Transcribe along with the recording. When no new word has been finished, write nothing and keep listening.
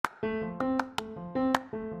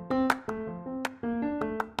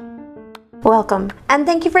Welcome, and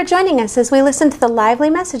thank you for joining us as we listen to the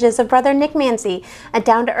lively messages of Brother Nick Manzi, a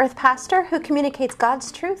down-to-earth pastor who communicates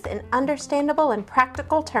God's truth in understandable and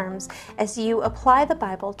practical terms as you apply the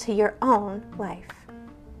Bible to your own life.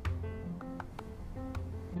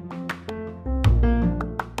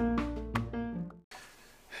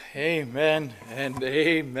 Amen and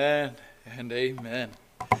amen and amen.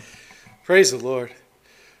 Praise the Lord.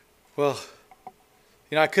 Well,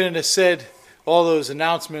 I couldn't have said all those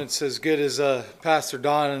announcements as good as Pastor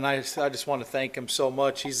Don, and I just want to thank him so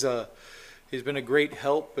much. He's been a great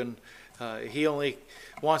help, and he only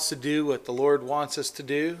wants to do what the Lord wants us to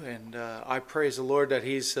do, and I praise the Lord that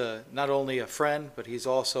he's not only a friend, but he's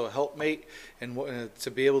also a helpmate, and to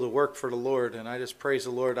be able to work for the Lord. And I just praise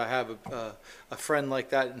the Lord I have a friend like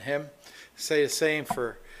that in him. Say the same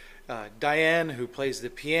for Diane, who plays the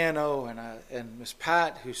piano, and Miss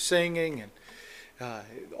Pat, who's singing, and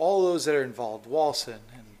all those that are involved, Walson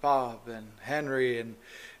and Bob and Henry and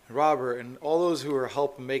Robert and all those who are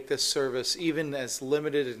helping make this service even as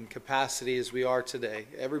limited in capacity as we are today.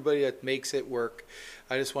 Everybody that makes it work,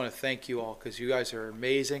 I just want to thank you all because you guys are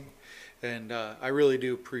amazing, and I really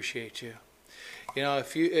do appreciate you.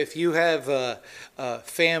 If you have a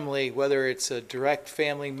family, whether it's a direct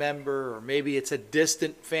family member or maybe it's a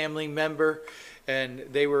distant family member, and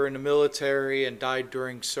they were in the military and died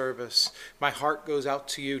during service, my heart goes out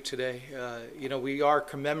to you today. We are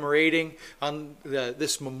commemorating on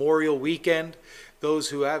this Memorial Weekend those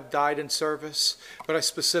who have died in service, but I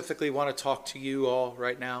specifically want to talk to you all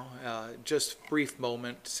right now, just a brief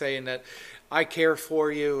moment, saying that I care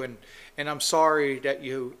for you, and I'm sorry that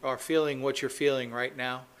you are feeling what you're feeling right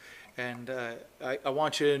now. And I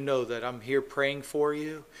want you to know that I'm here praying for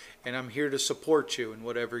you, and I'm here to support you in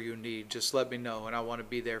whatever you need. Just let me know, and I want to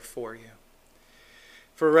be there for you.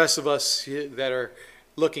 For the rest of us that are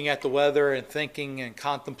looking at the weather and thinking and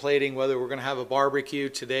contemplating whether we're going to have a barbecue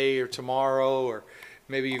today or tomorrow, or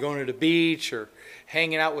maybe you're going to the beach or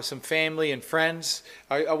hanging out with some family and friends,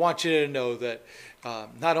 I want you to know that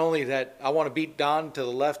not only that I want to beat Don to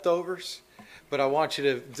the leftovers, but I want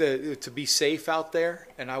you to be safe out there,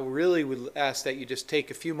 and I really would ask that you just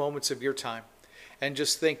take a few moments of your time and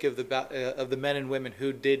just think of the men and women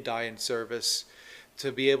who did die in service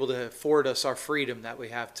to be able to afford us our freedom that we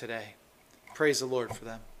have today. Praise the Lord for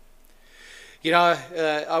them.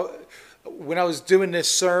 When I was doing this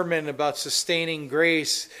sermon about sustaining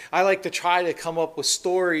grace, I like to try to come up with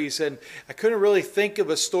stories, and I couldn't really think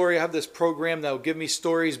of a story. I have this program that will give me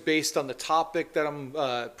stories based on the topic that I'm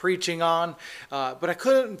preaching on, but I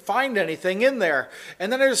couldn't find anything in there.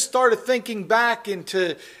 And then I just started thinking back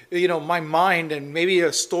into my mind, and maybe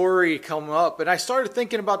a story come up. And I started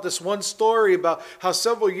thinking about this one story about how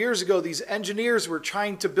several years ago these engineers were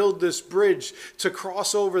trying to build this bridge to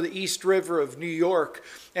cross over the East River of New York.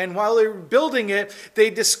 And while they were building it, they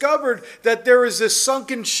discovered that there was this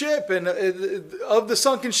sunken ship, and of the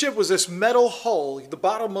sunken ship was this metal hull, the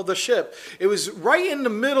bottom of the ship. It was right in the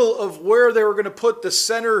middle of where they were going to put the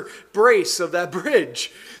center brace of that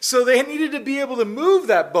bridge. So they needed to be able to move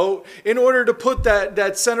that boat in order to put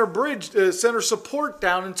that center support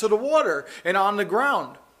down into the water and on the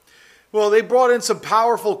ground. Well, they brought in some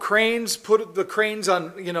powerful cranes, put the cranes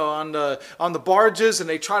on the barges, and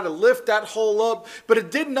they tried to lift that hull up, but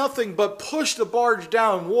it did nothing but push the barge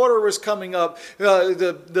down. Water was coming up.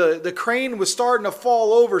 The crane was starting to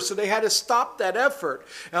fall over, so they had to stop that effort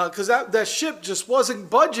because that ship just wasn't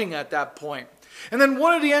budging at that point. And then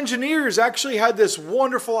one of the engineers actually had this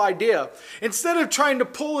wonderful idea. Instead of trying to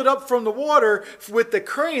pull it up from the water with the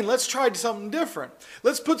crane, let's try something different.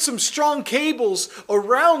 Let's put some strong cables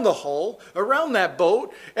around the hull, around that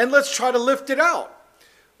boat, and let's try to lift it out.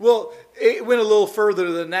 Well, it went a little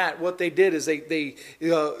further than that. What they did is they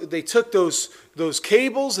took those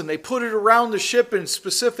cables and they put it around the ship in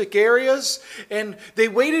specific areas, and they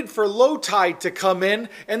waited for low tide to come in,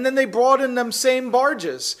 and then they brought in them same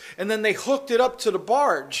barges, and then they hooked it up to the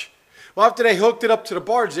barge. Well, after they hooked it up to the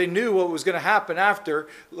barge, they knew what was going to happen after.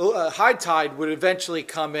 High tide would eventually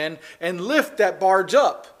come in and lift that barge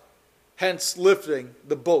up, hence lifting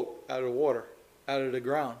the boat out of the water, out of the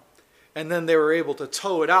ground. And then they were able to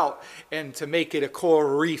tow it out and to make it a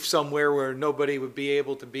coral reef somewhere where nobody would be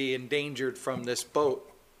able to be endangered from this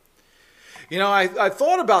boat. I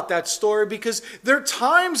thought about that story because there are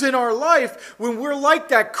times in our life when we're like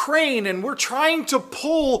that crane and we're trying to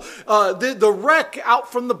pull the wreck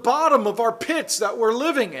out from the bottom of our pits that we're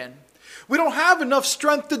living in. We don't have enough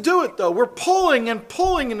strength to do it, though. We're pulling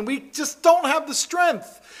and we just don't have the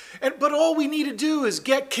strength. But all we need to do is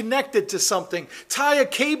get connected to something, tie a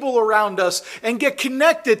cable around us and get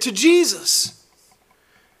connected to Jesus.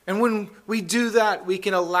 And when we do that, we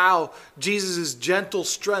can allow Jesus' gentle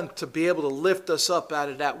strength to be able to lift us up out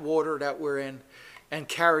of that water that we're in and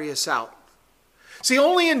carry us out. See,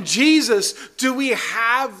 only in Jesus do we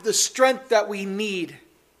have the strength that we need.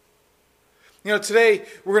 You know, today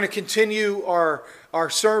we're going to continue our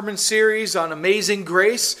sermon series on Amazing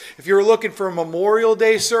Grace. If you're looking for a Memorial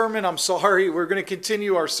Day sermon, I'm sorry. We're going to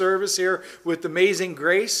continue our service here with Amazing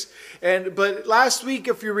Grace. But last week,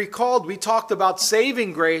 if you recalled, we talked about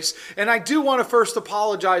saving grace. And I do want to first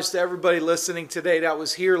apologize to everybody listening today that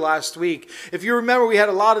was here last week. If you remember, we had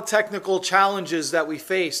a lot of technical challenges that we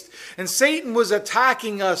faced. And Satan was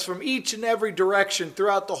attacking us from each and every direction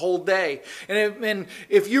throughout the whole day. And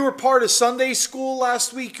if you were part of Sunday school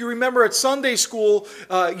last week, you remember at Sunday school,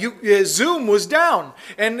 Zoom was down.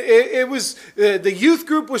 And it was the youth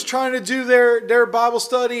group was trying to do their Bible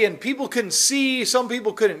study, and people couldn't see, some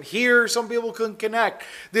people couldn't hear, some people couldn't connect.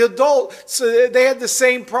 The adults, they had the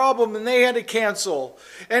same problem and they had to cancel.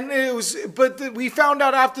 But we found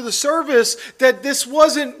out after the service that this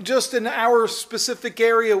wasn't just in our specific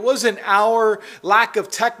area. It wasn't our lack of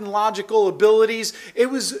technological abilities. It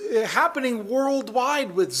was happening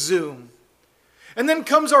worldwide with Zoom. And then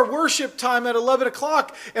comes our worship time at 11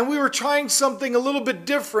 o'clock, and we were trying something a little bit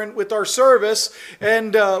different with our service.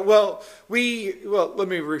 And, let me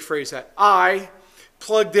rephrase that. I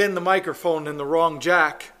plugged in the microphone in the wrong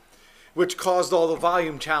jack, which caused all the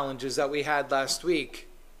volume challenges that we had last week.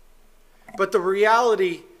 But the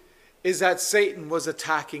reality is that Satan was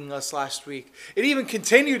attacking us last week. It even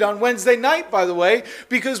continued on Wednesday night, by the way,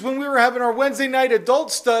 because when we were having our Wednesday night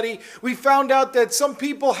adult study, we found out that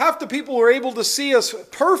half the people were able to see us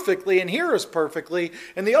perfectly and hear us perfectly,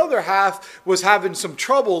 and the other half was having some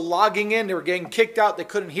trouble logging in. They were getting kicked out. They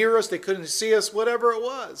couldn't hear us. They couldn't see us, whatever it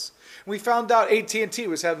was. We found out AT&T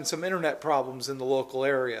was having some internet problems in the local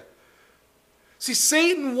area. See,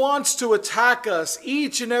 Satan wants to attack us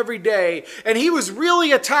each and every day, and he was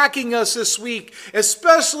really attacking us this week,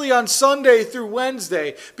 especially on Sunday through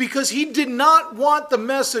Wednesday, because he did not want the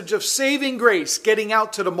message of saving grace getting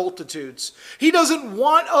out to the multitudes. He doesn't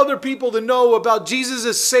want other people to know about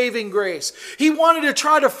Jesus' saving grace. He wanted to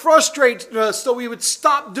try to frustrate us so we would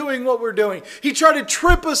stop doing what we're doing. He tried to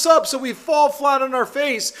trip us up so we fall flat on our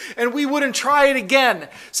face and we wouldn't try it again.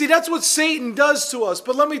 See, that's what Satan does to us.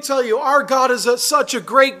 But let me tell you, our God is such a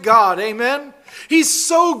great God, amen? He's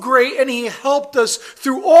so great, and he helped us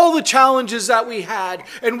through all the challenges that we had,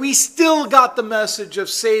 and we still got the message of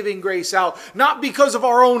saving grace out, not because of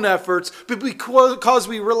our own efforts, but because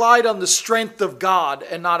we relied on the strength of God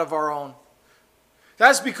and not of our own.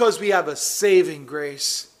 That's because we have a saving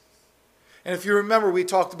grace. And if you remember, we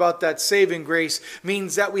talked about that saving grace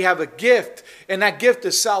means that we have a gift, and that gift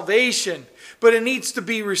is salvation. But it needs to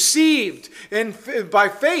be received by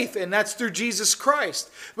faith, and that's through Jesus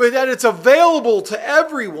Christ. But that it's available to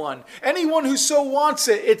everyone. Anyone who so wants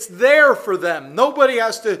it, it's there for them. Nobody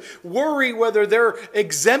has to worry whether they're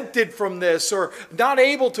exempted from this or not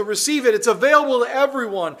able to receive it. It's available to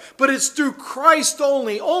everyone. But it's through Christ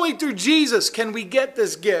only. Only through Jesus can we get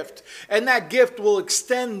this gift. And that gift will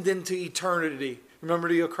extend into eternity. Remember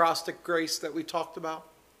the acrostic grace that we talked about?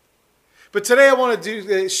 But today I want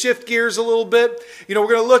to shift gears a little bit. We're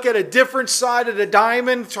going to look at a different side of the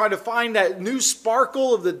diamond, try to find that new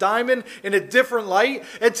sparkle of the diamond in a different light.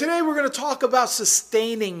 And today we're going to talk about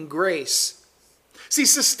sustaining grace. See,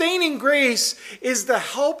 sustaining grace is the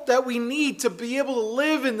help that we need to be able to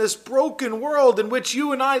live in this broken world in which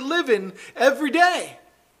you and I live in every day.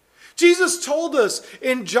 Jesus told us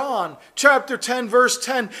in John chapter 10, verse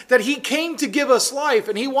 10, that he came to give us life,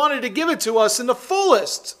 and he wanted to give it to us in the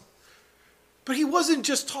fullest. But he wasn't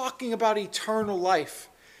just talking about eternal life.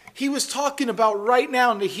 He was talking about right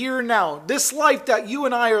now and the here and now. This life that you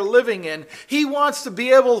and I are living in, he wants to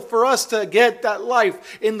be able for us to get that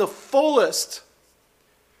life in the fullest.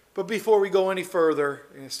 But before we go any further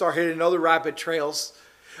and start hitting other rabbit trails,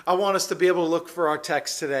 I want us to be able to look for our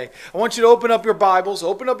text today. I want you to open up your Bibles.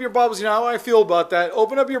 Open up your Bibles. You know how I feel about that.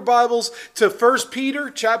 Open up your Bibles to 1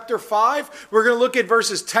 Peter chapter 5. We're going to look at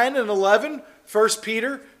verses 10 and 11. 1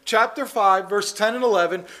 Peter chapter 5, verse 10 and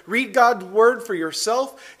 11. Read God's word for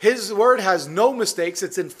yourself. His word has no mistakes.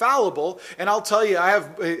 It's infallible. And I'll tell you, I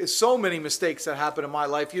have so many mistakes that happen in my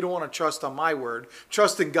life. You don't want to trust on my word.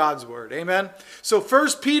 Trust in God's word. Amen? So 1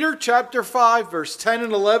 Peter chapter 5, verse 10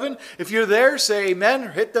 and 11. If you're there, say amen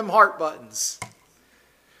or hit them heart buttons.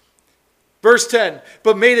 Verse 10,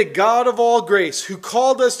 but may the God of all grace, who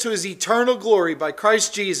called us to his eternal glory by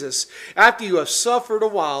Christ Jesus, after you have suffered a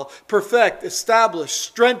while, perfect, establish,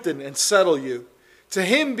 strengthen, and settle you. To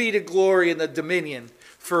him be the glory and the dominion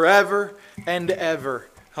forever and ever.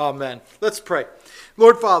 Amen. Let's pray.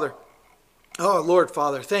 Lord Father,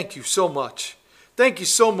 thank you so much. Thank you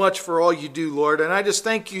so much for all you do, Lord. And I just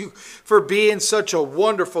thank you for being such a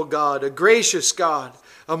wonderful God, a gracious God,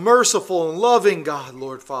 a merciful and loving God,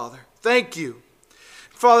 Lord Father. Thank you.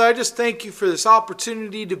 Father, I just thank you for this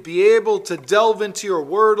opportunity to be able to delve into your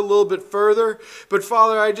word a little bit further. But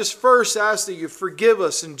Father, I just first ask that you forgive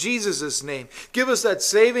us in Jesus' name. Give us that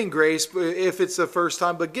saving grace if it's the first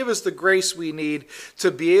time, but give us the grace we need to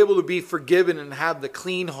be able to be forgiven and have the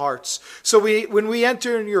clean hearts. So when we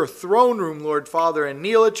enter in your throne room, Lord Father, and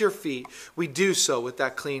kneel at your feet, we do so with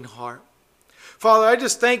that clean heart. Father, I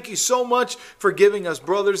just thank you so much for giving us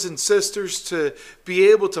brothers and sisters to be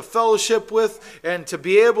able to fellowship with and to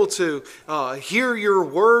be able to hear your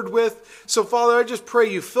word with. So, Father, I just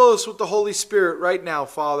pray you fill us with the Holy Spirit right now,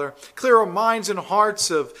 Father. Clear our minds and hearts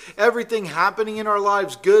of everything happening in our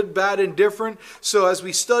lives, good, bad, and different. So as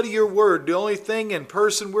we study your word, the only thing in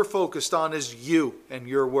person we're focused on is you and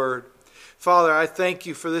your word. Father, I thank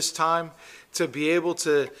you for this time to be able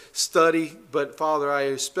to study, but Father, I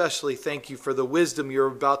especially thank you for the wisdom you're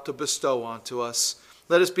about to bestow onto us.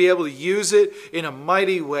 Let us be able to use it in a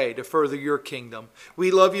mighty way to further your kingdom.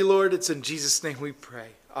 We love you, Lord. It's in Jesus' name we pray.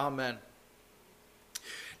 Amen.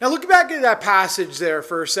 Now look back at that passage there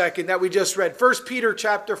for a second that we just read. 1 Peter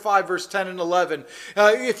chapter 5, verse 10 and 11.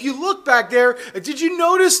 If you look back there, did you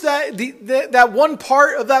notice that that one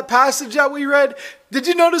part of that passage that we read? Did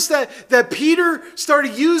you notice that Peter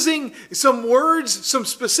started using some words, some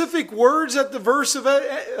specific words at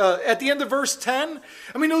the end of verse 10?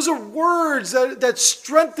 I mean, those are words that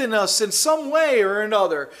strengthen us in some way or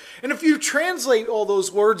another. And if you translate all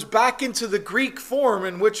those words back into the Greek form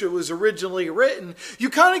in which it was originally written, you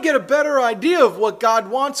kind of get a better idea of what God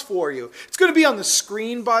wants for you. It's going to be on the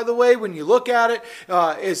screen, by the way, when you look at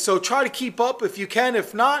it. So try to keep up if you can.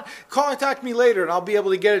 If not, contact me later and I'll be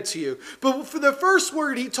able to get it to you. But for the first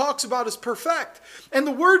word he talks about is perfect. And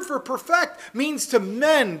the word for perfect means to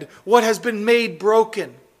mend what has been made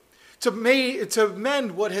broken. To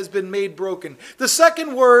mend what has been made broken. The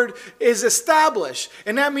second word is establish.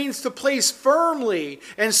 And that means to place firmly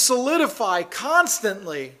and solidify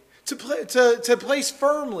constantly. To place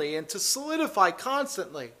firmly and to solidify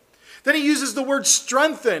constantly. Then he uses the word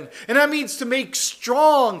strengthen. And that means to make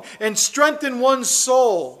strong and strengthen one's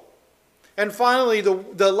soul. And finally,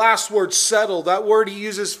 the last word, settle, that word he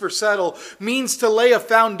uses for settle, means to lay a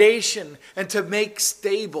foundation and to make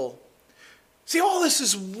stable. See, all this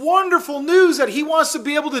is wonderful news that he wants to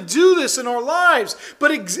be able to do this in our lives.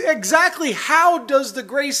 But exactly how does the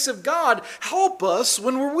grace of God help us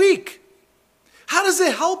when we're weak? How does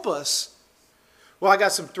it help us? Well, I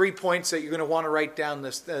got some 3 points that you're going to want to write down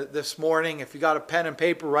this morning. If you got a pen and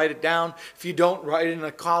paper, write it down. If you don't, write it in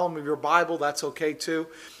a column of your Bible. That's okay too.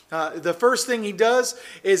 The first thing he does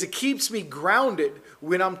is it keeps me grounded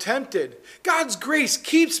when I'm tempted. God's grace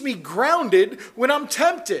keeps me grounded when I'm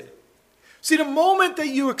tempted. See, the moment that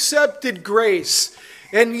you accepted grace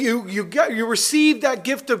and you received that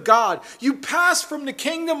gift of God, you pass from the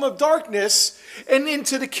kingdom of darkness and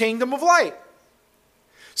into the kingdom of light.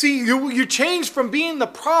 See, you change from being the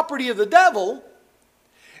property of the devil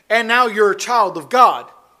and now you're a child of God.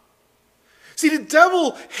 See, the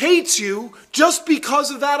devil hates you just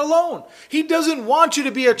because of that alone. He doesn't want you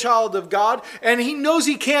to be a child of God, and he knows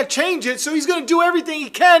he can't change it, so he's going to do everything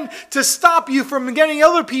he can to stop you from getting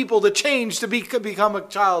other people to change to become a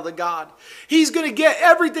child of God. He's going to get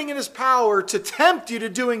everything in his power to tempt you to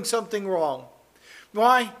doing something wrong.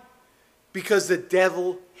 Why? Because the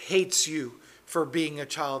devil hates you for being a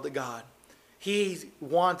child of God. He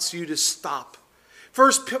wants you to stop.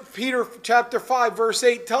 1 Peter chapter 5 verse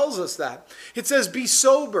 8 tells us that. It says, be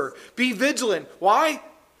sober, be vigilant. Why?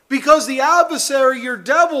 Because the adversary, your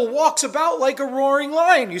devil, walks about like a roaring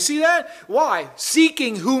lion. You see that? Why?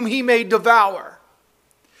 Seeking whom he may devour.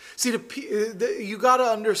 See, you got to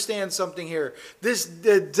understand something here.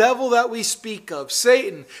 The devil that we speak of,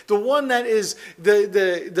 Satan, the one that is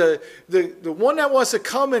the one that wants to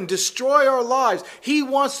come and destroy our lives, he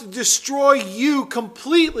wants to destroy you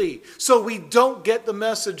completely so we don't get the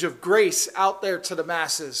message of grace out there to the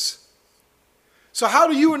masses. So how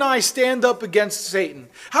do you and I stand up against Satan?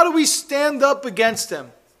 How do we stand up against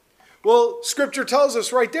him? Well, Scripture tells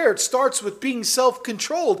us right there, it starts with being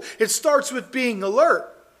self-controlled. It starts with being alert.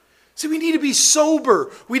 See, we need to be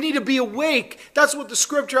sober. We need to be awake. That's what the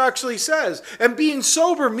Scripture actually says. And being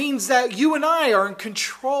sober means that you and I are in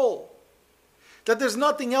control. That there's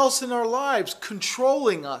nothing else in our lives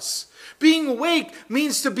controlling us. Being awake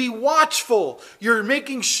means to be watchful. You're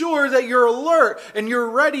making sure that you're alert and you're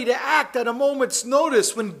ready to act at a moment's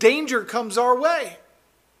notice when danger comes our way.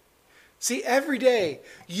 See, every day,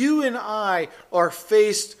 you and I are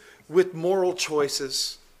faced with moral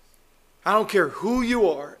choices. I don't care who you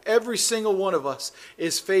are. Every single one of us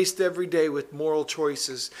is faced every day with moral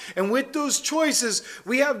choices. And with those choices,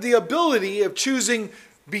 we have the ability of choosing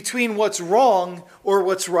between what's wrong or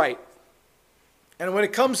what's right. And when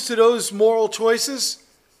it comes to those moral choices,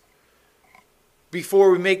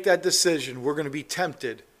 before we make that decision, we're going to be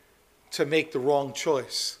tempted to make the wrong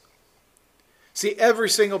choice. See, every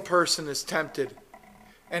single person is tempted.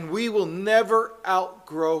 And we will never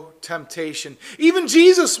outgrow temptation. Even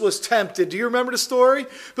Jesus was tempted. Do you remember the story?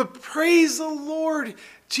 But praise the Lord,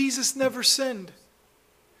 Jesus never sinned.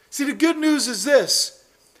 See, the good news is this.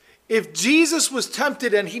 If Jesus was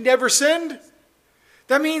tempted and he never sinned,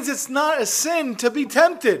 that means it's not a sin to be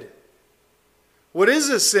tempted. What is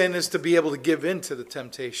a sin is to be able to give in to the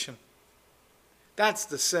temptation. That's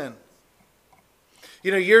the sin.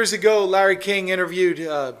 You know, years ago, Larry King interviewed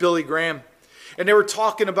Billy Graham. And they were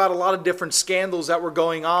talking about a lot of different scandals that were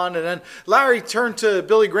going on. And then Larry turned to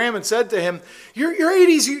Billy Graham and said to him, You're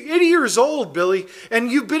 80 years old, Billy, and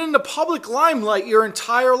you've been in the public limelight your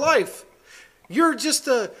entire life. You're just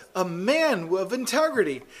a man of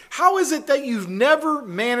integrity. How is it that you've never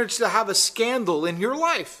managed to have a scandal in your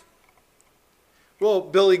life? Well,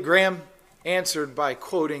 Billy Graham answered by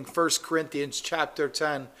quoting 1 Corinthians chapter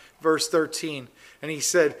 10, verse 13. And he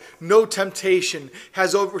said, no temptation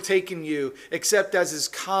has overtaken you except as is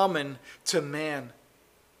common to man.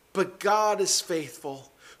 But God is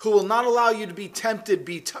faithful, who will not allow you to be tempted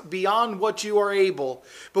beyond what you are able,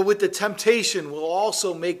 but with the temptation will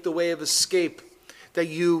also make the way of escape that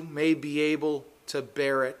you may be able to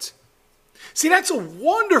bear it. See, that's a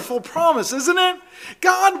wonderful promise, isn't it?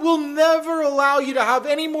 God will never allow you to have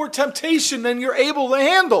any more temptation than you're able to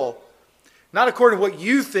handle. Not according to what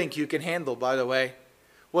you think you can handle, by the way.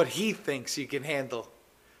 What he thinks you can handle.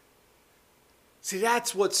 See,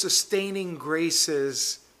 that's what sustaining grace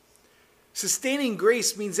is. Sustaining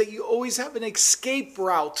grace means that you always have an escape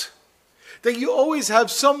route. That you always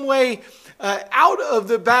have some way out of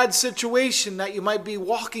the bad situation that you might be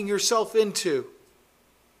walking yourself into.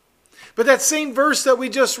 But that same verse that we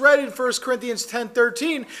just read in 1 Corinthians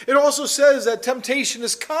 10:13, it also says that temptation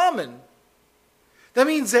is common. That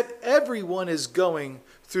means that everyone is going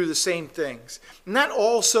through the same things. And that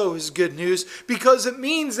also is good news because it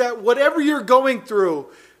means that whatever you're going through,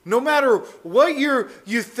 no matter what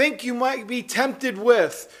you think you might be tempted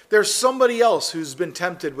with, there's somebody else who's been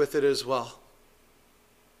tempted with it as well.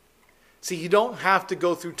 See, you don't have to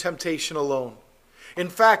go through temptation alone. In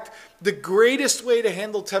fact, the greatest way to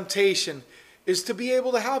handle temptation is to be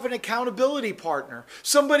able to have an accountability partner.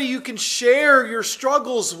 Somebody you can share your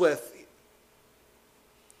struggles with.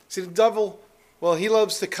 See, the devil, well, he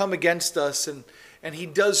loves to come against us, and he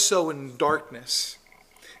does so in darkness.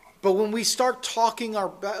 But when we start talking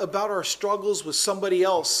about our struggles with somebody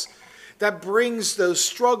else, that brings those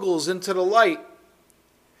struggles into the light,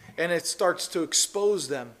 and it starts to expose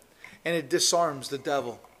them, and it disarms the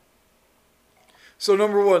devil. So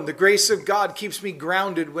number one, the grace of God keeps me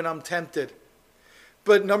grounded when I'm tempted.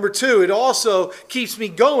 But number two, it also keeps me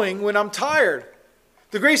going when I'm tired.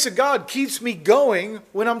 The grace of God keeps me going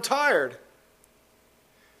when I'm tired.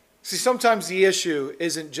 See, sometimes the issue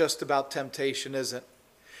isn't just about temptation, is it?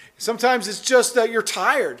 Sometimes it's just that you're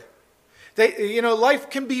tired.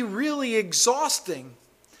 Life can be really exhausting.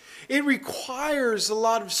 It requires a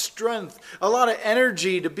lot of strength, a lot of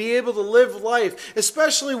energy to be able to live life,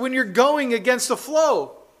 especially when you're going against the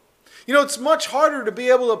flow. You know, it's much harder to be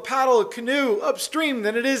able to paddle a canoe upstream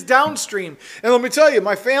than it is downstream. And let me tell you,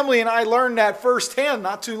 my family and I learned that firsthand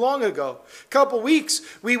not too long ago. A couple weeks,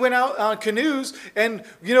 we went out on canoes and,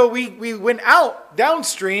 we went out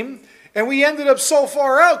downstream and we ended up so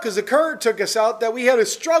far out because the current took us out that we had to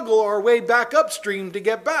struggle our way back upstream to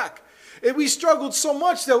get back. And we struggled so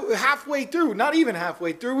much that halfway through, not even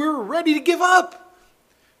halfway through, we were ready to give up.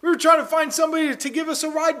 We were trying to find somebody to give us a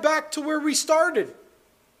ride back to where we started.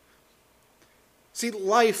 See,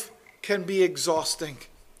 life can be exhausting.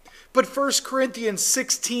 But 1 Corinthians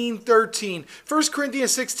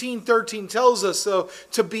 16:13 tells us, though,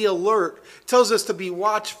 to be alert, tells us to be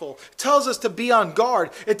watchful, tells us to be on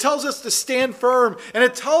guard. It tells us to stand firm, and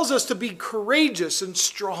it tells us to be courageous and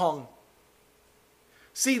strong.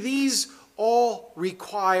 See, these all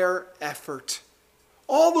require effort.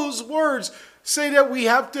 All those words say that we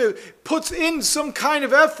have to put in some kind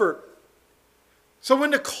of effort. So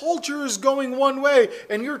when the culture is going one way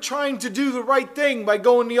and you're trying to do the right thing by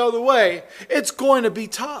going the other way, it's going to be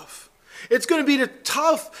tough. It's going to be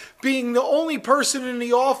tough being the only person in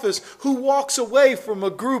the office who walks away from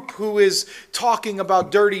a group who is talking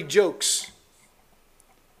about dirty jokes.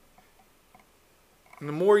 And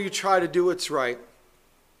the more you try to do what's right,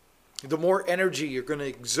 the more energy you're going to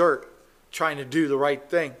exert trying to do the right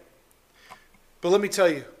thing. But let me tell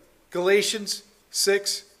you, Galatians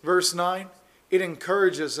 6, verse 9, it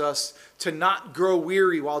encourages us to not grow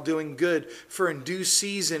weary while doing good, for in due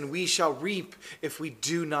season we shall reap if we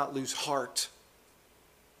do not lose heart.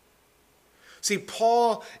 See,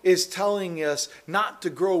 Paul is telling us not to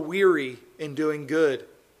grow weary in doing good,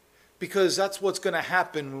 because that's what's going to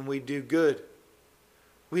happen when we do good.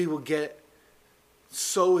 We will get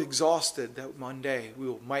so exhausted that one day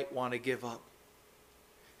we might want to give up.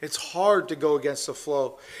 It's hard to go against the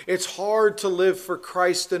flow. It's hard to live for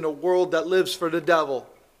Christ in a world that lives for the devil.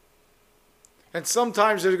 And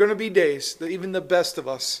sometimes there's going to be days that even the best of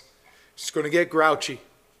us is going to get grouchy.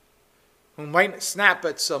 We might snap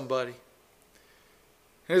at somebody.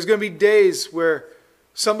 And there's going to be days where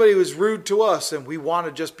somebody was rude to us and we want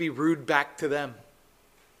to just be rude back to them.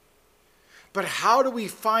 But how do we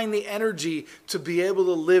find the energy to be able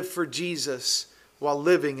to live for Jesus while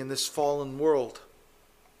living in this fallen world?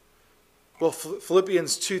 Well,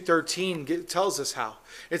 Philippians 2:13 tells us how.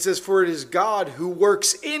 It says, "For it is God who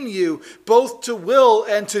works in you both to will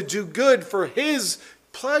and to do good for His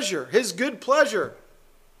pleasure," His good pleasure.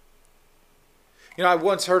 You know, I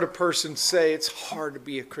once heard a person say it's hard to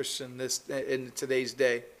be a Christian in today's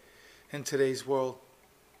day, in today's world.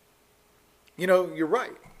 You know, you're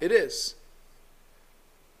right. It is.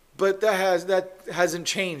 But that hasn't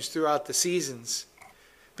changed throughout the seasons.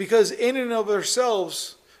 Because in and of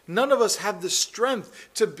ourselves, none of us have the strength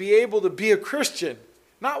to be able to be a Christian.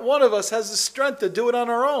 Not one of us has the strength to do it on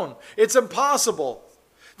our own. It's impossible.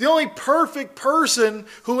 The only perfect person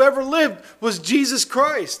who ever lived was Jesus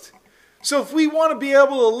Christ. So if we want to be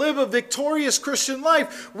able to live a victorious Christian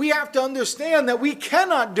life, we have to understand that we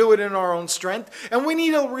cannot do it in our own strength, and we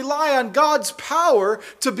need to rely on God's power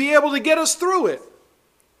to be able to get us through it.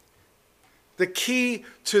 The key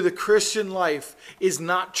to the Christian life is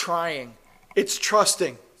not trying. It's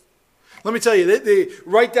trusting. Let me tell you,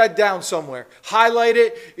 write that down somewhere. Highlight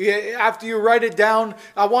it. After you write it down,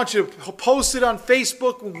 I want you to post it on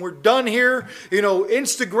Facebook when we're done here. You know,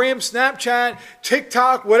 Instagram, Snapchat,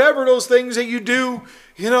 TikTok, whatever those things that you do.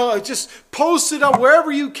 You know, just post it on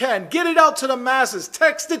wherever you can. Get it out to the masses.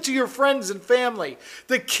 Text it to your friends and family.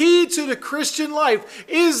 The key to the Christian life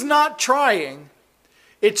is not trying.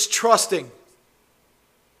 It's trusting.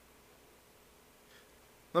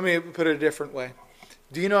 Let me put it a different way.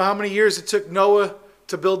 Do you know how many years it took Noah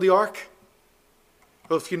to build the ark?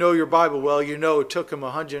 Well, if you know your Bible well, you know it took him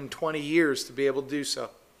 120 years to be able to do so.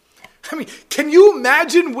 I mean, can you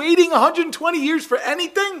imagine waiting 120 years for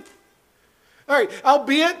anything? All right,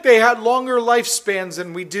 albeit they had longer lifespans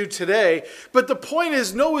than we do today, but the point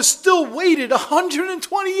is Noah still waited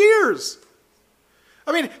 120 years.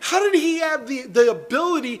 I mean, how did he have the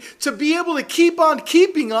ability to be able to keep on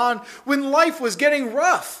keeping on when life was getting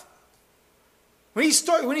rough? When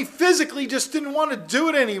he physically just didn't want to do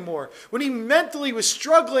it anymore. When he mentally was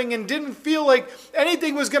struggling and didn't feel like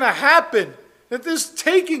anything was going to happen. That this is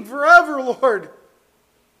taking forever, Lord.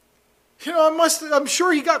 You know, I'm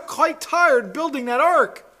sure he got quite tired building that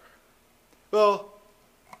ark. Well,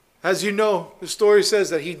 as you know, the story says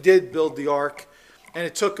that he did build the ark. And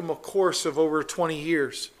it took him a course of over 20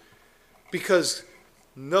 years. Because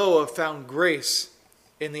Noah found grace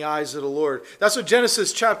in the eyes of the Lord. That's what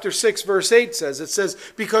Genesis chapter 6 verse 8 says. It says,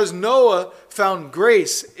 because Noah found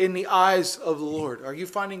grace in the eyes of the Lord. Are you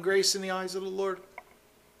finding grace in the eyes of the Lord?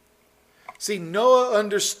 See, Noah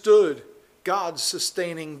understood God's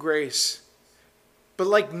sustaining grace. But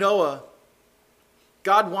like Noah,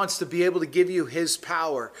 God wants to be able to give you His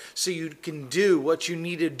power so you can do what you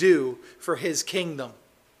need to do for His kingdom.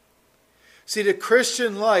 See, the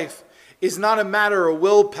Christian life is not a matter of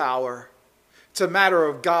willpower. It's a matter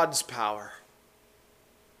of God's power.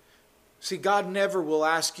 See, God never will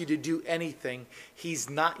ask you to do anything He's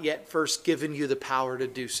not yet first given you the power to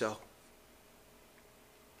do so.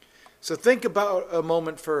 So think about a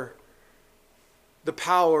moment for the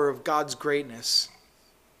power of God's greatness.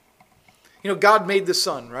 You know, God made the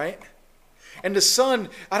sun, right? And the sun,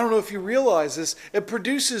 I don't know if you realize this, it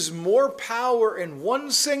produces more power in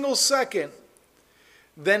 1 single second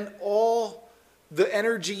than all the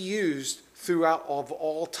energy used throughout of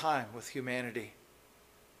all time with humanity.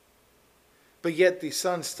 But yet the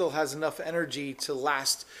sun still has enough energy to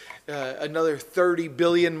last another 30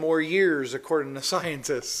 billion more years, according to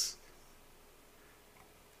scientists.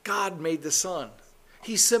 God made the sun.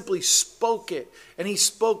 He simply spoke it, and he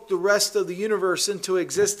spoke the rest of the universe into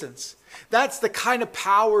existence. That's the kind of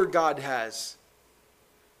power God has.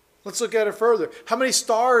 Let's look at it further. How many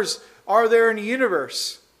stars are there in the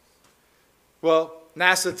universe? Well,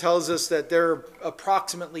 NASA tells us that there are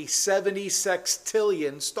approximately 70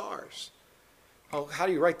 sextillion stars. Oh, how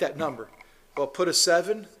do you write that number? Well, put a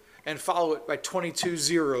 7 and follow it by 22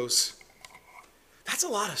 zeros. That's a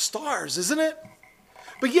lot of stars, isn't it?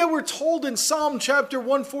 But yet we're told in Psalm chapter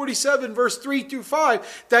 147, verse 3 through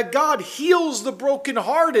 5, that God heals the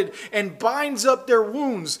brokenhearted and binds up their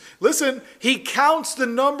wounds. Listen, he counts the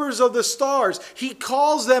numbers of the stars. He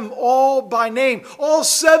calls them all by name. All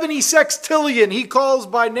 70 sextillion he calls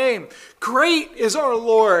by name. Great is our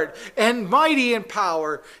Lord and mighty in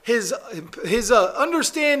power. His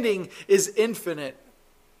understanding is infinite.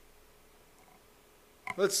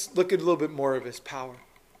 Let's look at a little bit more of his power.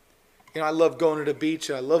 I love going to the beach,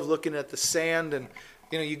 and I love looking at the sand. And,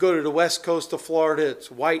 you go to the west coast of Florida,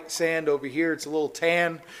 it's white sand. Over here, it's a little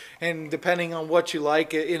tan. And depending on what you like,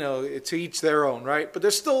 to each their own, right? But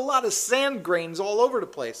there's still a lot of sand grains all over the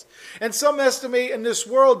place. And some estimate in this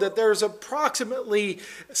world that there's approximately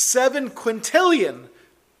 7 quintillion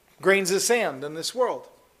grains of sand in this world.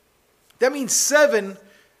 That means 7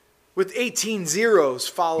 with 18 zeros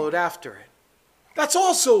followed after it. That's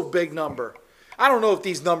also a big number. I don't know if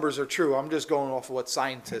these numbers are true. I'm just going off of what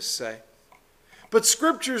scientists say. But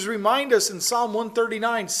scriptures remind us in Psalm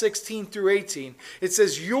 139, 16 through 18. It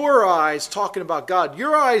says, your eyes, talking about God,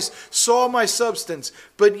 your eyes saw my substance,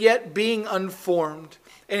 but yet being unformed.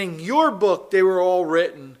 And in your book they were all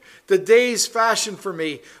written, the days fashioned for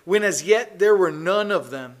me, when as yet there were none of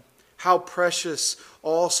them. How precious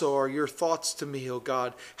also are your thoughts to me, O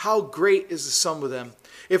God. How great is the sum of them.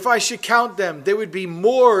 If I should count them, they would be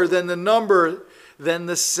more than the number than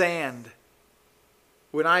the sand.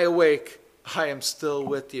 When I awake, I am still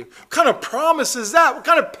with you. What kind of promise is that? What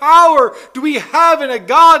kind of power do we have in a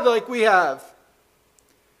God like we have?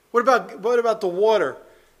 What about the water?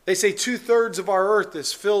 They say 2/3 of our earth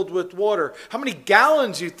is filled with water. How many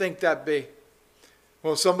gallons do you think that'd be?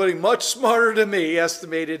 Well, somebody much smarter than me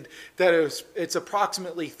estimated that it's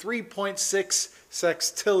approximately 3.6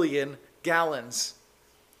 sextillion gallons.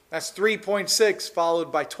 That's 3.6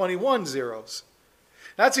 followed by 21 zeros.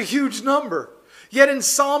 That's a huge number. Yet in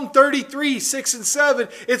Psalm 33, 6 and 7,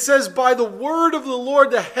 it says, by the word of the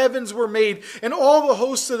Lord the heavens were made, and all the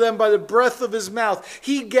hosts of them by the breath of his mouth.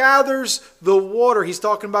 He gathers the water. He's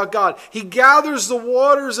talking about God. He gathers the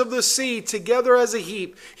waters of the sea together as a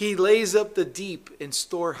heap. He lays up the deep in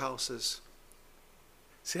storehouses.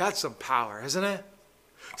 See, that's some power, isn't it?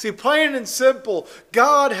 See, plain and simple,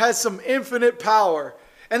 God has some infinite power.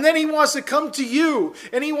 And then he wants to come to you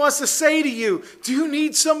and he wants to say to you, do you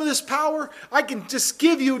need some of this power? I can just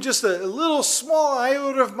give you just a little small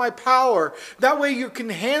iota of my power. That way you can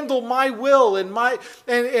handle my will and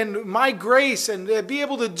my grace and be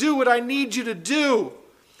able to do what I need you to do.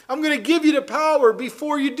 I'm going to give you the power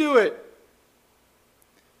before you do it.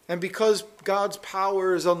 And because God's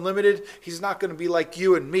power is unlimited, he's not going to be like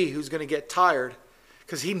you and me who's going to get tired.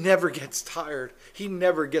 Because he never gets tired. He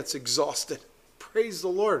never gets exhausted. Praise the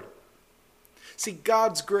Lord. See,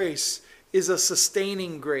 God's grace is a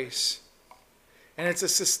sustaining grace. And it's a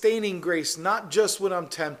sustaining grace not just when I'm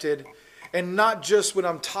tempted and not just when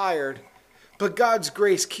I'm tired, but God's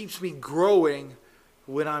grace keeps me growing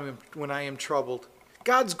when I am troubled.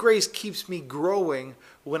 God's grace keeps me growing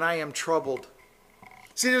when I am troubled.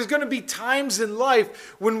 See, there's going to be times in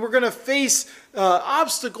life when we're going to face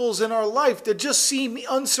obstacles in our life that just seem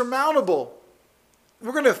unsurmountable.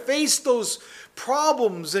 We're going to face those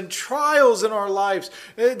problems and trials in our lives,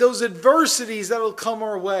 those adversities that will come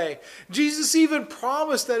our way. Jesus even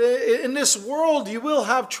promised that in this world you will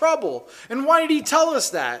have trouble. And why did he tell us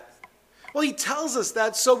that? Well, he tells us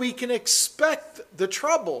that so we can expect the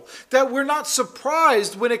trouble, that we're not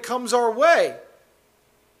surprised when it comes our way.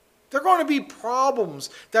 There are going to be problems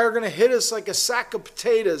that are going to hit us like a sack of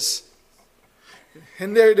potatoes.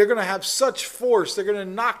 And they're going to have such force, they're going to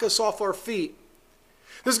knock us off our feet.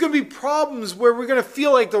 There's going to be problems where we're going to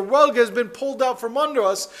feel like the rug has been pulled out from under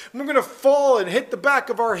us, and we're going to fall and hit the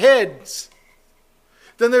back of our heads.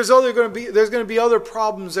 Then there's going to be other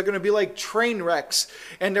problems that are going to be like train wrecks,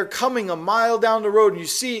 and they're coming a mile down the road, and you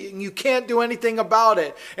see, and you can't do anything about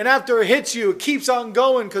it. And after it hits you, it keeps on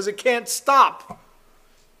going because it can't stop.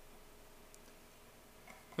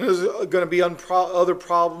 There's going to be other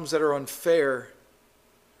problems that are unfair.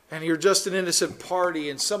 and you're just an innocent party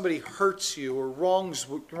and somebody hurts you or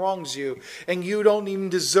wrongs you, and you don't even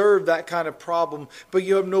deserve that kind of problem, but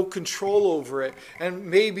you have no control over it. And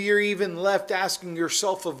maybe you're even left asking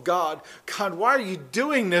yourself of God, God, why are you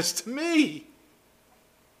doing this to me?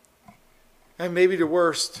 And maybe the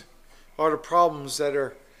worst are the problems that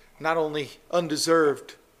are not only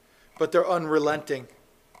undeserved, but they're unrelenting.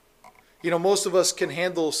 You know, most of us can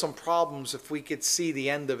handle some problems if we could see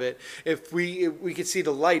the end of it, if we could see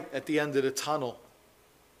the light at the end of the tunnel.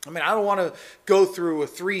 I mean, I don't want to go through a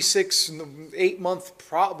 3, 6, 8 month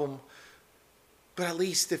problem, but at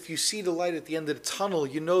least if you see the light at the end of the tunnel,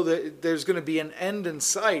 you know that there's going to be an end in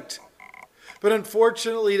sight. But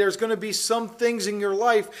unfortunately, there's going to be some things in your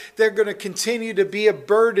life that are going to continue to be a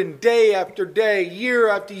burden day after day, year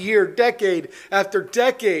after year, decade after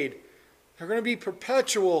decade. They're going to be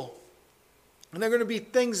perpetual. And they're going to be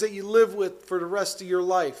things that you live with for the rest of your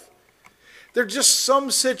life. They're just some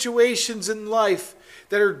situations in life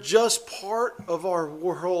that are just part of our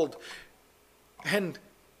world. And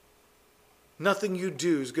nothing you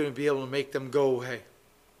do is going to be able to make them go away.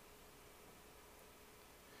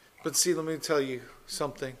 But see, let me tell you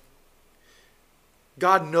something.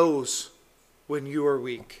 God knows when you are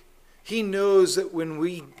weak. He knows that when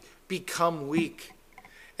we become weak.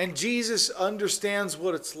 And Jesus understands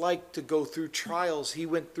what it's like to go through trials. He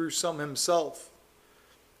went through some himself.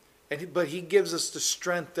 But he gives us the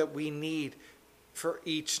strength that we need for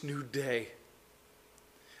each new day.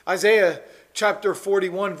 Isaiah chapter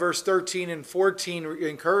 41, verse 13 and 14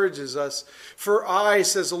 encourages us. For I,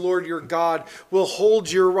 says the Lord your God, will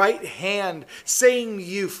hold your right hand, saying to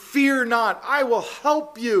you, fear not, I will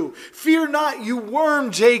help you. Fear not, you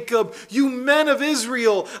worm Jacob, you men of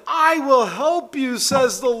Israel. I will help you,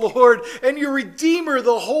 says the Lord, and your Redeemer,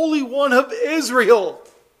 the Holy One of Israel.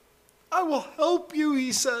 I will help you,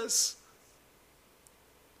 he says.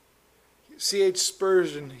 C.H.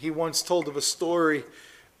 Spurgeon, he once told of a story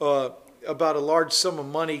about a large sum of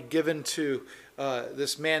money given to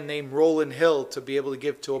this man named Rowland Hill to be able to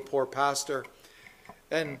give to a poor pastor.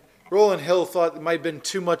 And Rowland Hill thought it might have been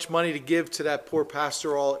too much money to give to that poor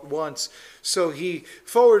pastor all at once. So he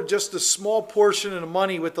forwarded just a small portion of the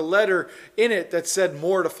money with a letter in it that said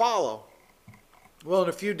more to follow. Well, in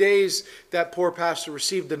a few days, that poor pastor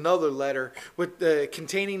received another letter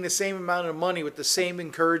containing the same amount of money with the same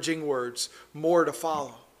encouraging words, more to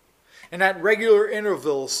follow. And at regular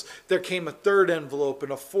intervals, there came a third envelope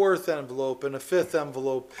and a fourth envelope and a fifth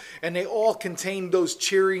envelope. And they all contained those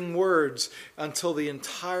cheering words until the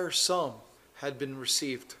entire sum had been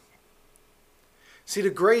received. See, the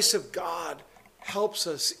grace of God helps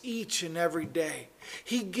us each and every day.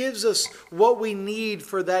 He gives us what we need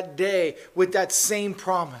for that day with that same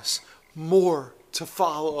promise, more to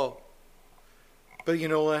follow. But you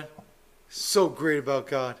know what? So great about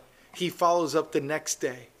God. He follows up the next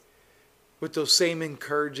day with those same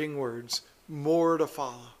encouraging words, more to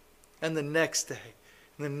follow. And the next day,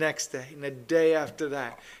 and the next day, and the day after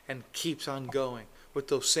that, and keeps on going with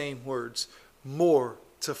those same words, more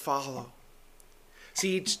to follow.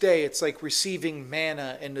 See, each day it's like receiving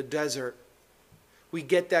manna in the desert. We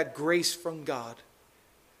get that grace from God,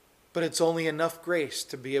 but it's only enough grace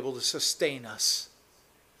to be able to sustain us.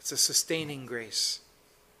 It's a sustaining grace.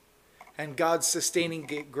 And God's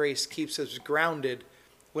sustaining grace keeps us grounded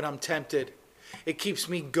when I'm tempted. It keeps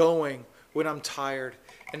me going when I'm tired.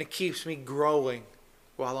 And it keeps me growing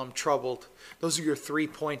while I'm troubled. Those are your 3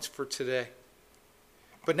 points for today.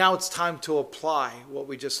 But now it's time to apply what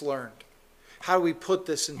we just learned. How do we put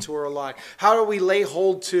this into our life? How do we lay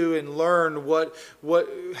hold to and learn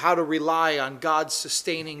how to rely on God's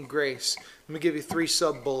sustaining grace? Let me give you 3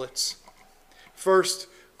 sub-bullets. First,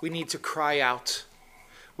 we need to cry out.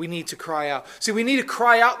 We need to cry out. See, we need to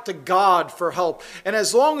cry out to God for help. And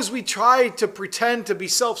as long as we try to pretend to be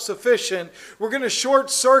self-sufficient, we're going to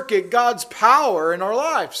short-circuit God's power in our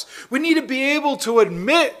lives. We need to be able to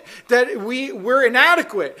admit that we're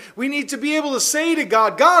inadequate. We need to be able to say to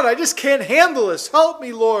God, God, I just can't handle this. Help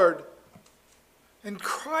me, Lord. And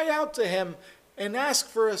cry out to Him and ask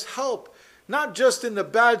for His help, not just in the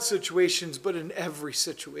bad situations, but in every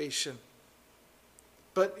situation.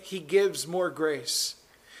 But He gives more grace.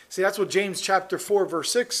 See, that's what James chapter 4,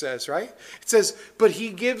 verse 6 says, right? It says, but He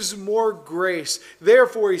gives more grace.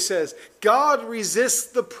 Therefore, He says, God resists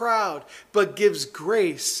the proud, but gives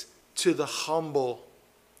grace to the humble.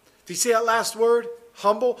 Do you see that last word?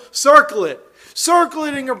 Humble? Circle it. Circle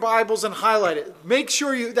it in your Bibles and highlight it. Make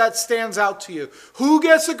sure that stands out to you. Who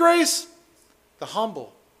gets the grace? The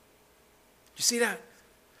humble. You see that?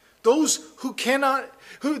 Those who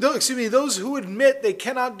those who admit they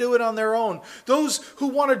cannot do it on their own. Those who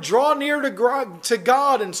want to draw near to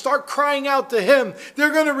God and start crying out to Him,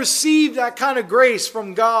 they're going to receive that kind of grace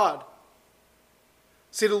from God.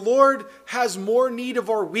 See, the Lord has more need of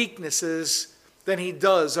our weaknesses than He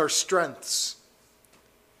does our strengths.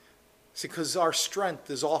 See, because our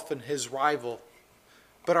strength is often His rival.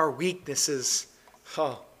 But our weaknesses,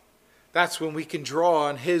 that's when we can draw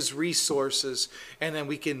on His resources, and then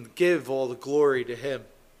we can give all the glory to Him.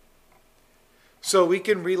 So we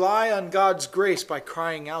can rely on God's grace by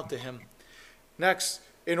crying out to Him. Next,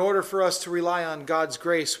 in order for us to rely on God's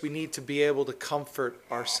grace, we need to be able to comfort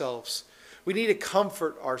ourselves. We need to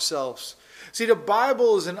comfort ourselves. See, the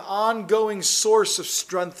Bible is an ongoing source of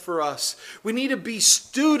strength for us. We need to be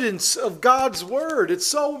students of God's Word. It's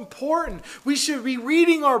so important. We should be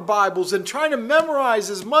reading our Bibles and trying to memorize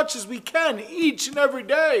as much as we can each and every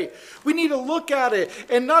day. We need to look at it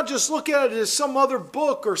and not just look at it as some other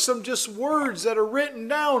book or some just words that are written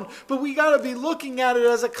down, but we got to be looking at it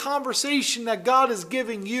as a conversation that God is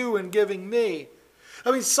giving you and giving me.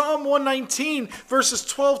 Psalm 119 verses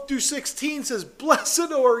 12 through 16 says,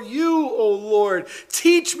 "Blessed are you, O Lord.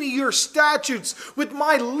 Teach me your statutes. With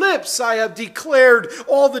my lips I have declared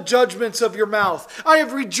all the judgments of your mouth. I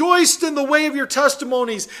have rejoiced in the way of your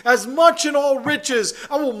testimonies as much in all riches.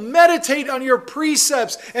 I will meditate on your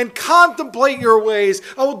precepts and contemplate your ways.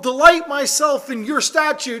 I will delight myself in your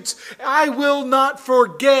statutes. I will not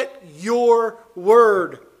forget your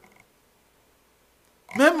word."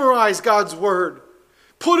 Memorize God's word.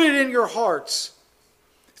 Put it in your hearts.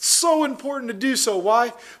 It's so important to do so.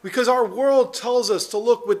 Why? Because our world tells us to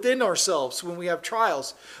look within ourselves when we have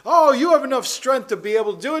trials. Oh, you have enough strength to be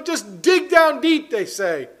able to do it. Just dig down deep, they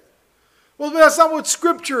say. Well, that's not what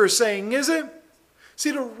Scripture is saying, is it?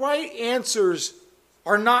 See, the right answers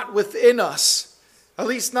are not within us. At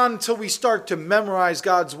least not until we start to memorize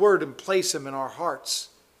God's word and place Him in our hearts.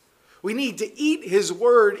 We need to eat His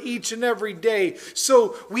word each and every day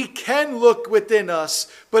so we can look within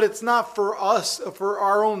us, but it's not for us, for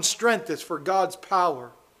our own strength, it's for God's power.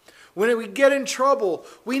 When we get in trouble,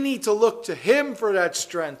 we need to look to Him for that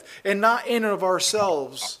strength and not in and of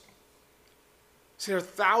ourselves. See, there are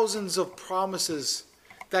thousands of promises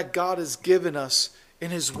that God has given us in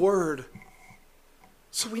His word.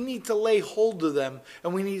 So we need to lay hold of them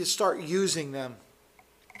and we need to start using them.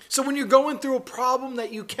 So when you're going through a problem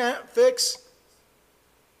that you can't fix,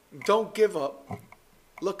 don't give up.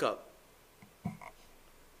 Look up.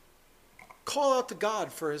 Call out to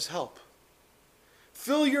God for His help.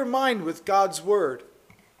 Fill your mind with God's word.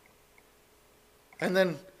 And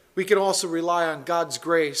then we can also rely on God's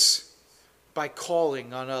grace by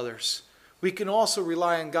calling on others. We can also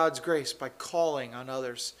rely on God's grace by calling on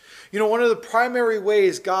others. One of the primary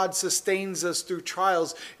ways God sustains us through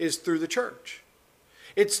trials is through the church.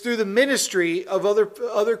 It's through the ministry of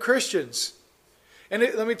other Christians. And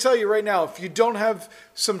let me tell you right now, if you don't have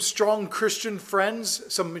some strong Christian friends,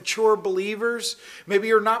 some mature believers, maybe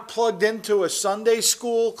you're not plugged into a Sunday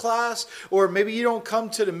school class, or maybe you don't come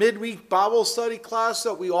to the midweek Bible study class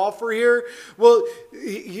that we offer here. Well,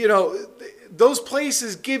 those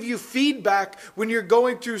places give you feedback when you're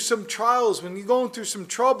going through some trials, when you're going through some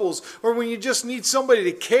troubles, or when you just need somebody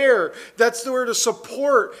to care. That's where the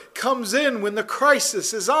support comes in when the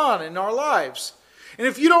crisis is on in our lives. And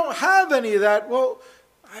if you don't have any of that, well,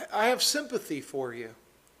 I have sympathy for you.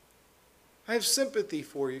 I have sympathy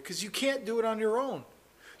for you because you can't do it on your own.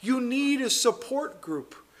 You need a support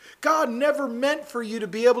group. God never meant for you to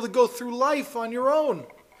be able to go through life on your own.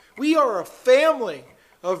 We are a family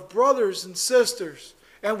of brothers and sisters,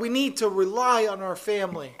 and we need to rely on our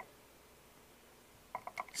family.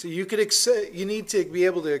 So you need to be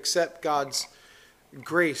able to accept God's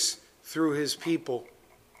grace through His people.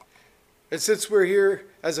 And since we're here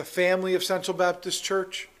as a family of Central Baptist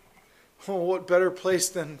Church, what better place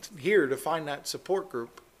than here to find that support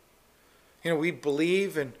group? We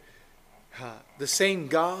believe in the same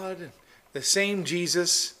God, the same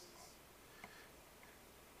Jesus.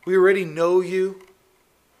 We already know you.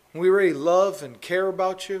 We already love and care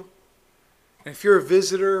about you. And if you're a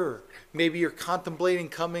visitor, or maybe you're contemplating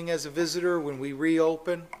coming as a visitor when we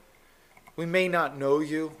reopen, we may not know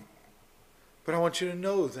you, but I want you to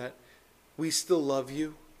know that we still love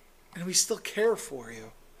you and we still care for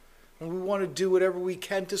you. And we want to do whatever we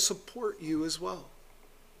can to support you as well.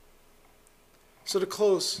 So to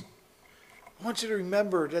close, I want you to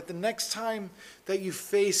remember that the next time that you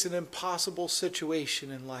face an impossible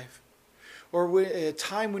situation in life, or a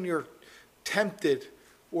time when you're tempted,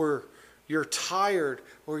 or you're tired,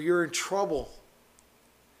 or you're in trouble,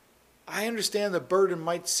 I understand the burden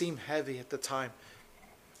might seem heavy at the time.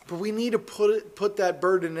 But we need to put that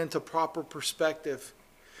burden into proper perspective,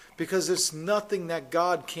 because there's nothing that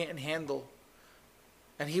God can't handle.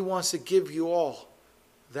 And He wants to give you all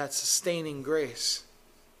that sustaining grace.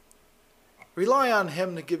 Rely on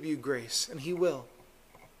Him to give you grace, and He will.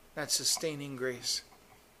 That sustaining grace.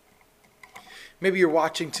 Maybe you're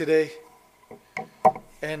watching today,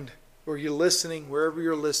 or you're listening, wherever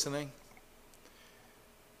you're listening,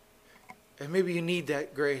 and maybe you need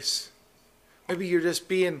that grace. Maybe you're just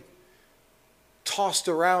being tossed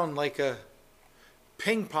around like a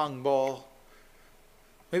ping pong ball.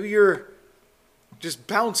 Maybe you're just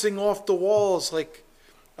bouncing off the walls like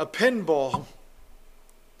a pinball.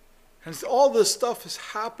 And all this stuff is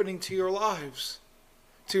happening to your lives,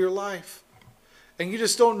 to your life. And you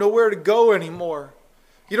just don't know where to go anymore.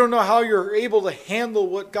 You don't know how you're able to handle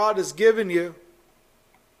what God has given you.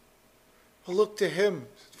 Well, look to Him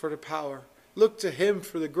for the power. Look to Him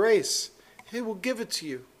for the grace. He will give it to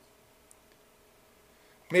you.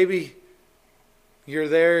 Maybe you're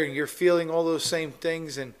there and you're feeling all those same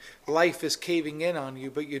things and life is caving in on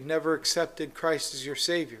you, but you've never accepted Christ as your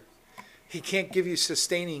Savior. He can't give you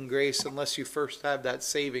sustaining grace unless you first have that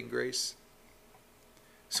saving grace.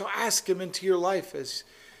 So ask Him into your life as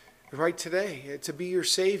right today to be your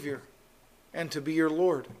Savior and to be your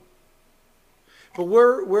Lord. But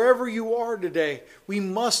wherever you are today, we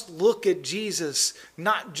must look at Jesus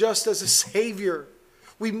not just as a Savior.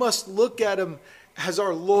 We must look at Him as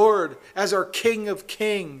our Lord, as our King of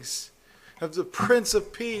Kings, as the Prince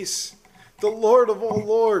of Peace, the Lord of all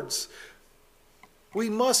lords. We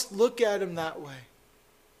must look at Him that way.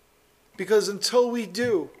 Because until we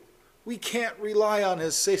do, we can't rely on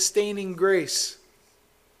His sustaining grace.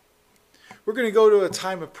 We're going to go to a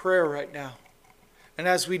time of prayer right now. And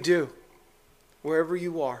as we do, wherever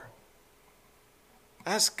you are,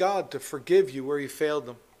 ask God to forgive you where you failed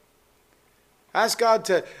Him. Ask God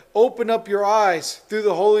to open up your eyes through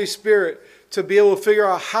the Holy Spirit to be able to figure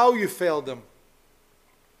out how you failed Him.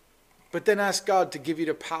 But then ask God to give you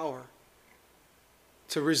the power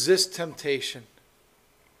to resist temptation,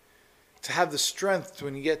 to have the strength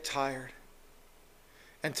when you get tired,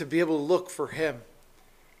 and to be able to look for Him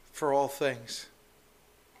for all things.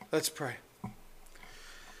 Let's pray.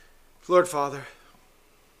 Lord Father,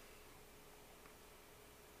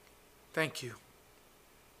 thank you.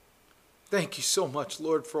 Thank you so much,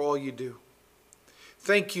 Lord, for all you do.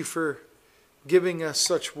 Thank you for giving us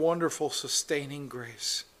such wonderful, sustaining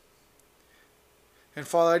grace. And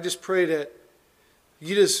Father, I just pray that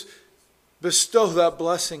you just bestow that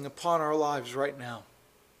blessing upon our lives right now.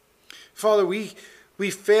 Father, we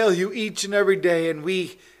fail you each and every day, and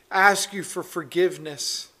we ask you for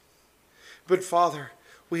forgiveness. But Father,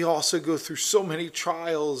 we also go through so many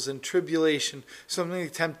trials and tribulation, so many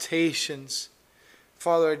temptations.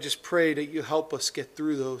 Father, I just pray that you help us get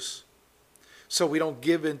through those so we don't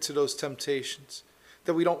give in to those temptations,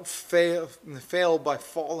 that we don't fail by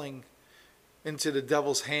falling into the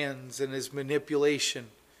devil's hands and his manipulation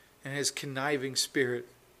and his conniving spirit.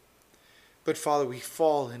 But Father, we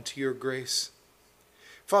fall into your grace.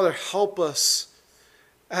 Father, help us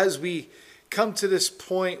as we come to this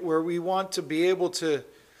point where we want to be able to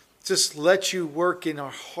just let you work in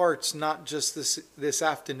our hearts, not just this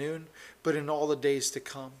afternoon, but in all the days to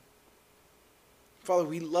come. Father,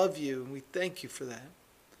 we love you and we thank you for that.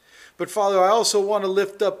 But Father, I also want to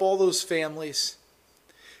lift up all those families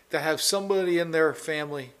that have somebody in their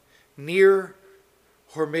family near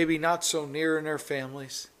or maybe not so near in their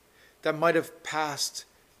families that might have passed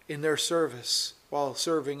in their service while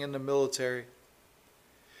serving in the military.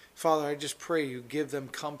 Father, I just pray you give them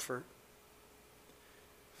comfort.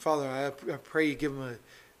 Father, I pray you give them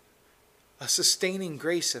a sustaining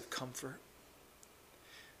grace of comfort.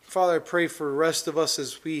 Father, I pray for the rest of us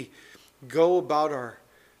as we go about our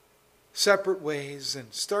separate ways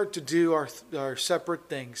and start to do our separate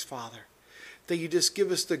things, Father, that you just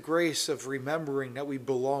give us the grace of remembering that we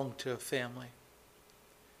belong to a family,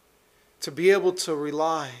 to be able to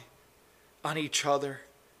rely on each other,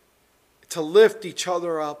 to lift each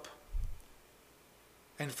other up.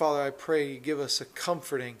 And Father, I pray you give us a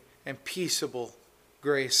comforting and peaceable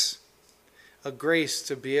grace, a grace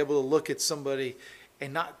to be able to look at somebody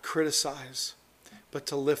and not criticize, but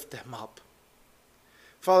to lift them up.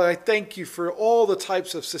 Father, I thank you for all the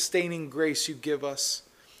types of sustaining grace you give us,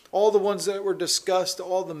 all the ones that were discussed,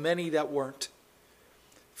 all the many that weren't.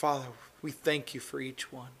 Father, we thank you for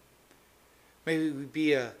each one. May we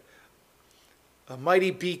be a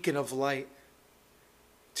mighty beacon of light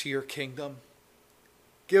to your kingdom.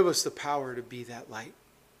 Give us the power to be that light.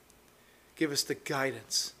 Give us the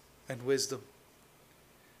guidance and wisdom.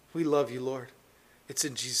 We love you, Lord. It's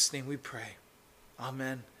in Jesus' name we pray.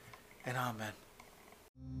 Amen and amen.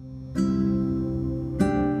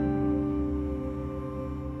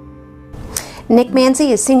 Nick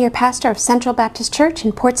Manzi is Senior Pastor of Central Baptist Church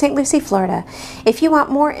in Port St. Lucie, Florida. If you want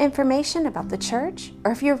more information about the church,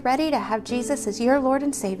 or if you're ready to have Jesus as your Lord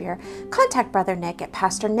and Savior, contact Brother Nick at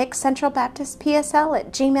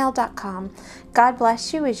pastornickcentralbaptistpsl@gmail.com. God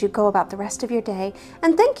bless you as you go about the rest of your day,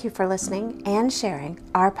 and thank you for listening and sharing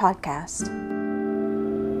our podcast.